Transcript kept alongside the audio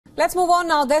Let's move on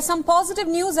now. There's some positive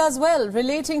news as well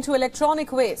relating to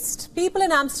electronic waste. People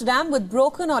in Amsterdam with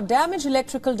broken or damaged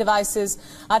electrical devices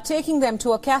are taking them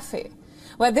to a cafe,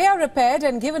 where they are repaired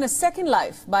and given a second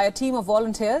life by a team of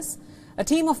volunteers. A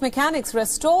team of mechanics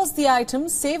restores the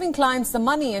items, saving clients the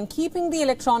money and keeping the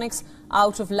electronics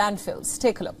out of landfills.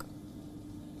 Take a look.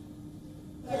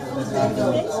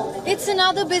 It's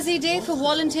another busy day for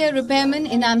volunteer repairmen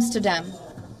in Amsterdam.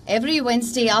 Every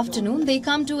Wednesday afternoon, they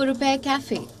come to a repair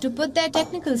cafe to put their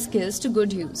technical skills to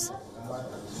good use.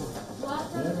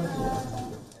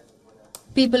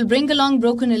 People bring along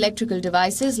broken electrical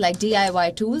devices like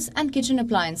DIY tools and kitchen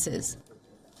appliances.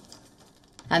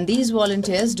 And these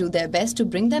volunteers do their best to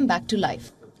bring them back to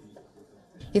life.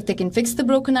 If they can fix the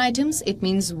broken items, it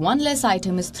means one less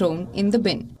item is thrown in the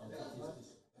bin.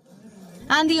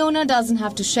 And the owner doesn't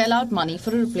have to shell out money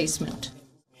for a replacement.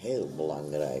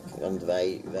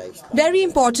 Very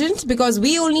important, because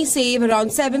we only save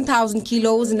around 7,000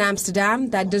 kilos in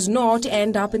Amsterdam that does not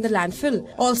end up in the landfill.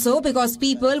 Also because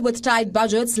people with tight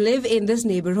budgets live in this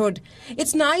neighborhood.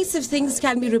 It's nice if things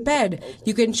can be repaired.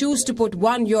 You can choose to put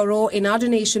 €1 in our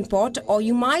donation pot, or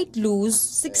you might lose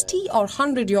 60 or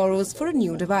 100 euros for a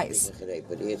new device.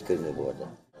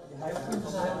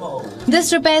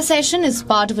 This repair session is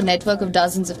part of a network of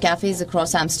dozens of cafes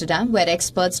across Amsterdam where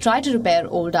experts try to repair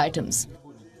old items.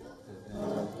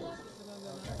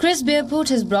 Chris Beerpoot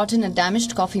has brought in a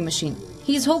damaged coffee machine.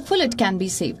 He is hopeful it can be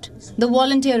saved. The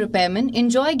volunteer repairmen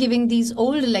enjoy giving these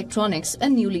old electronics a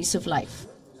new lease of life.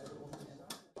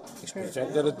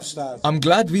 I'm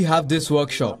glad we have this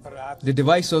workshop. The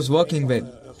device was working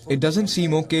well. It doesn't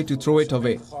seem okay to throw it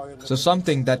away. So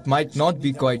something that might not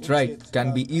be quite right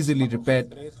can be easily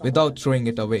repaired without throwing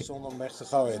it away.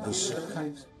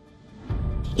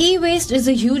 E-waste is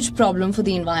a huge problem for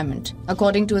the environment.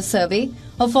 According to a survey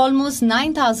of almost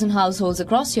 9,000 households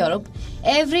across Europe,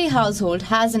 every household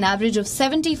has an average of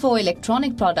 74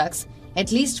 electronic products,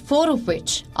 at least 4 of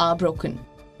which are broken.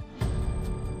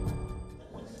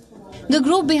 The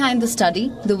group behind the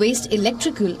study, the Waste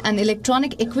Electrical and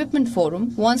Electronic Equipment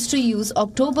Forum, wants to use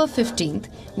October 15th,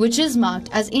 which is marked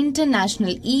as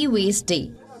International E-Waste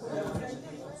Day,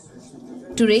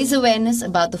 to raise awareness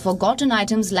about the forgotten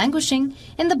items languishing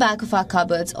in the back of our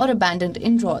cupboards or abandoned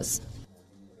in drawers.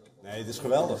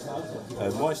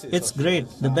 It's great.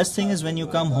 The best thing is when you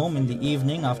come home in the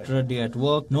evening after a day at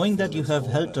work, knowing that you have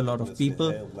helped a lot of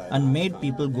people and made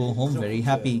people go home very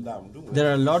happy. There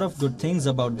are a lot of good things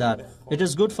about that. It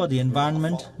is good for the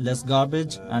environment, less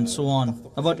garbage, and so on.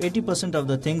 About 80% of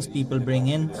the things people bring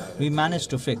in, we manage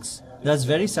to fix. That's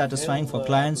very satisfying for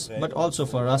clients, but also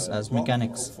for us as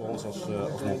mechanics.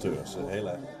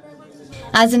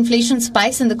 As inflation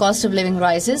spikes and the cost of living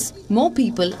rises, more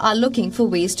people are looking for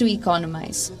ways to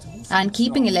economize. And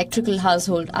keeping electrical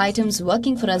household items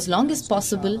working for as long as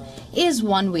possible is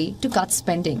one way to cut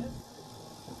spending.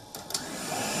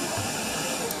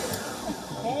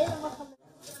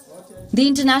 The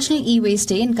International E-Waste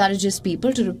Day encourages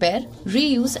people to repair,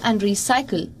 reuse and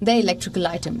recycle their electrical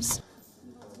items.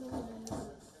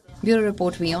 Bureau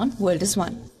Report WION, World is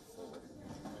One.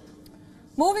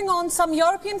 Moving on, some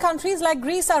European countries like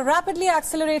Greece are rapidly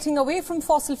accelerating away from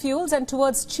fossil fuels and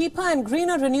towards cheaper and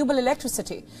greener renewable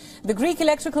electricity. The Greek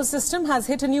electrical system has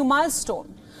hit a new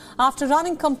milestone after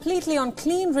running completely on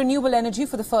clean renewable energy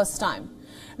for the first time.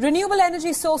 Renewable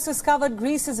energy sources covered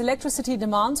Greece's electricity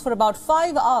demands for about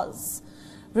 5 hours.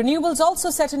 Renewables also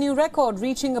set a new record,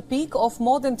 reaching a peak of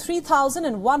more than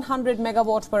 3,100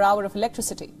 megawatt per hour of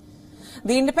electricity.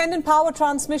 The independent power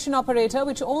transmission operator,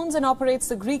 which owns and operates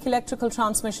the Greek electrical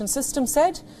transmission system,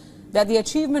 said that the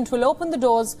achievement will open the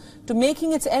doors to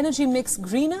making its energy mix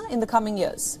greener in the coming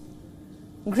years.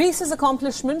 Greece's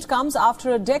accomplishment comes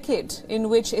after a decade in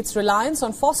which its reliance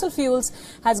on fossil fuels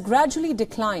has gradually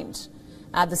declined,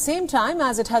 at the same time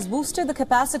as it has boosted the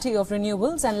capacity of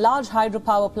renewables and large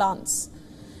hydropower plants.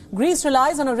 Greece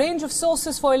relies on a range of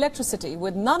sources for electricity,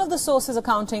 with none of the sources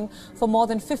accounting for more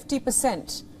than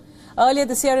 50%. Earlier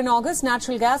this year in August,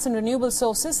 natural gas and renewable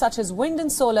sources such as wind and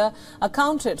solar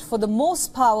accounted for the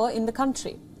most power in the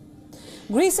country.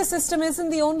 Greece's system isn't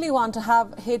the only one to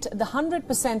have hit the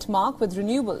 100% mark with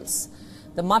renewables.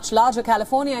 The much larger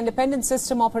California independent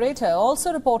system operator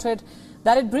also reported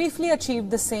that it briefly achieved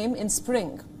the same in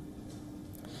spring.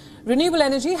 Renewable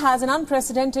energy has an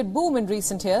unprecedented boom in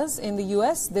recent years. In the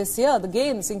US this year, the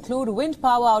gains include wind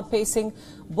power outpacing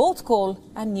both coal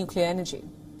and nuclear energy.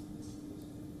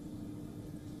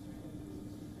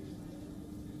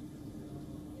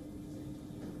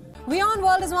 WION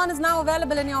World is One is now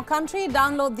available in your country.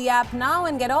 Download the app now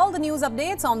and get all the news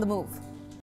updates on the move.